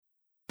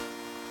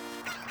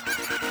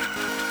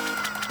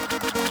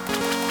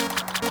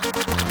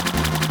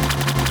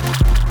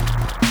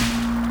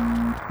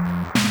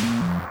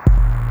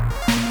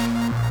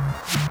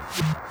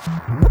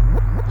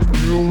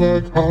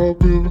like I've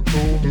been on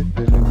the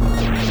phone.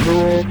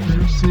 There are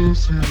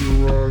pieces in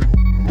your eye,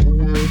 don't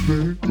know where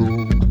they go.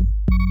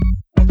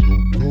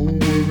 Don't know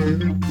where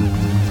they go.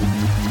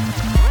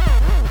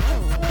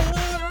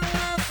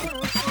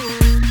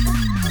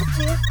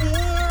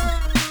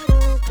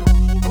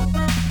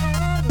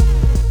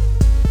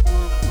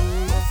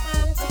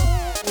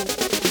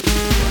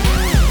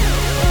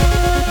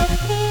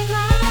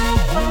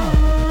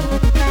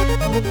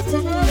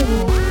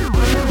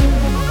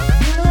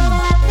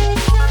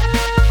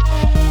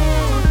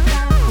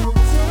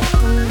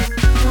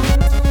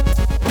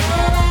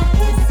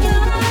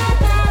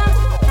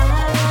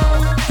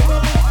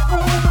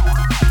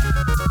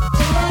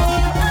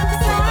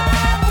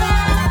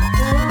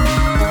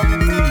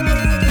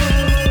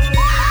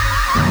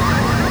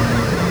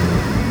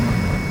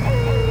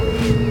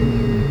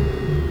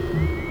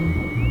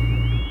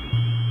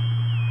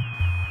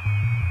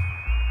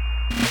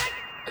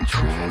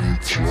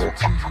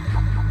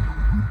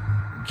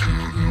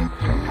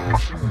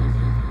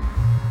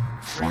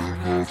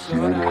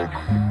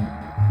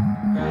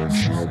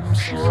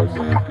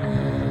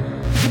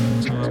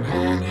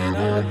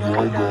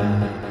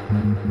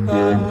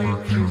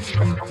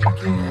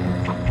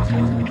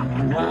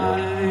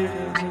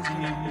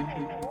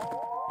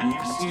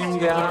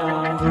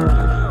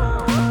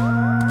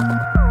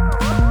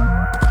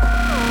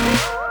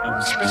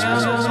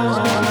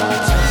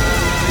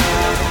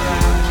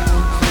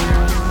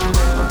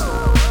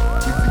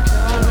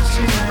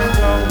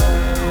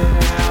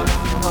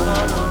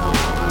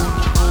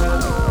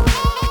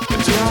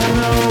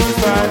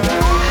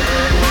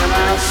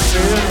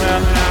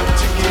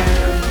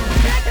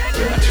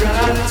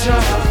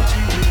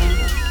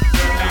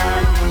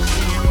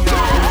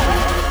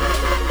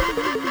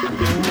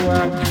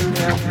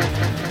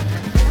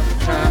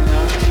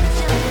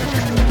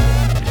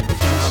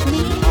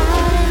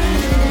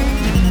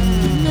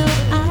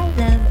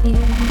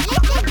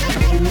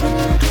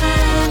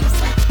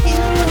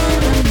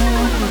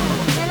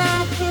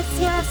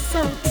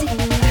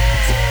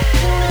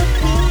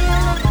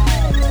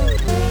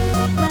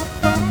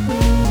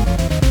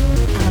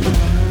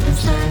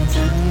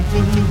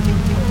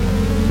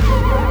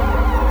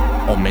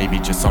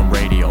 Just on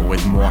radio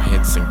with more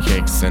hits and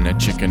kicks and a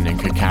chicken in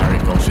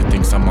Kakariko. She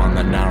thinks I'm on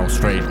the narrow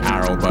straight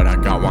arrow, but I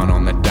got one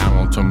on the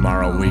down.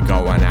 Tomorrow we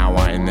go an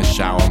hour in the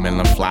shower,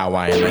 milling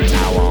flour in the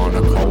tower on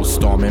a cold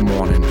stormy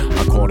morning.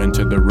 According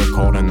to the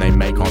recording they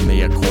make on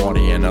the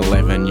accordion,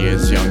 11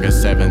 years younger,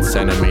 7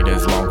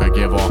 centimeters longer,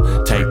 give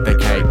or take the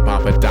cake.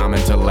 Papa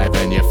Diamond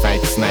 11, you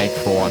fake snake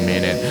for a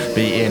minute.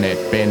 Be in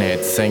it, bin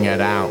it, sing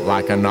it out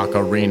like an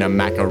ocarina,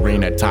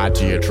 Macarena tied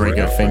to your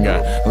trigger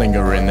finger.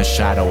 Linger in the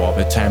shadow of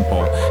the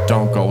temple.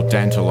 Don't go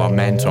dental or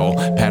mental.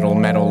 Pedal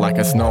metal like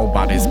it's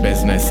nobody's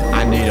business.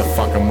 I need a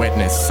fucking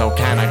witness, so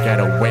can I get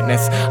a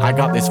witness? I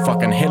got this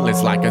fucking hit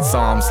list like it's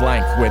arm's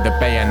length, with a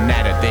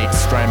bayonet at the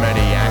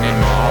extremity, and in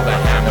my other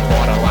hand the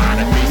borderline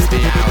of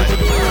bestiality.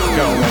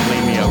 Girl, won't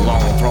leave me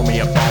alone, throw me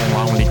a bone.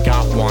 I only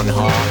got one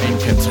heart in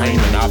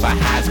containment of a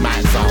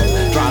hazmat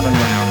zone. Driving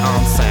round,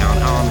 on sound,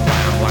 on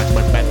round, like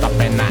we're bent up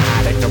in the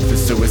attic of the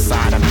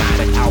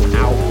suicide-o-matic. Out,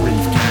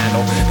 reef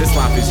candle. This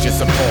life is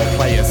just a poor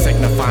player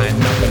signifying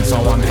nothing, so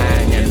I'm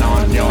hanging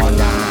on your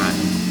line.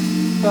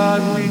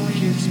 But we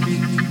can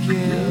speak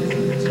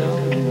together,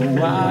 don't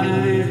know why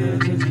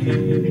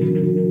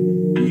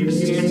you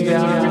seem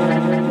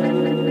down.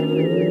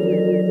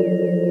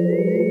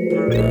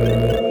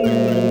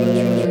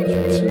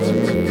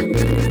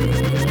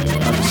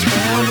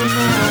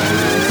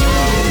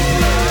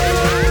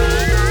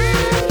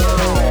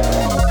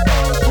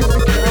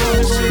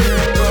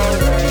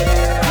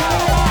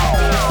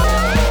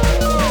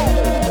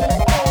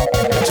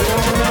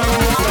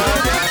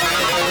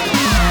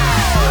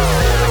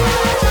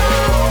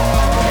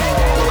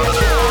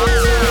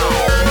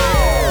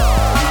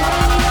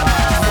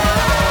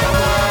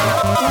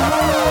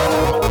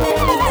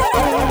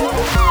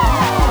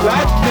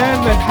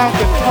 That hath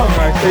a tongue,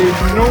 I say,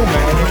 is no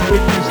man, and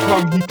with his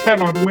tongue he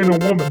cannot win a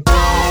woman.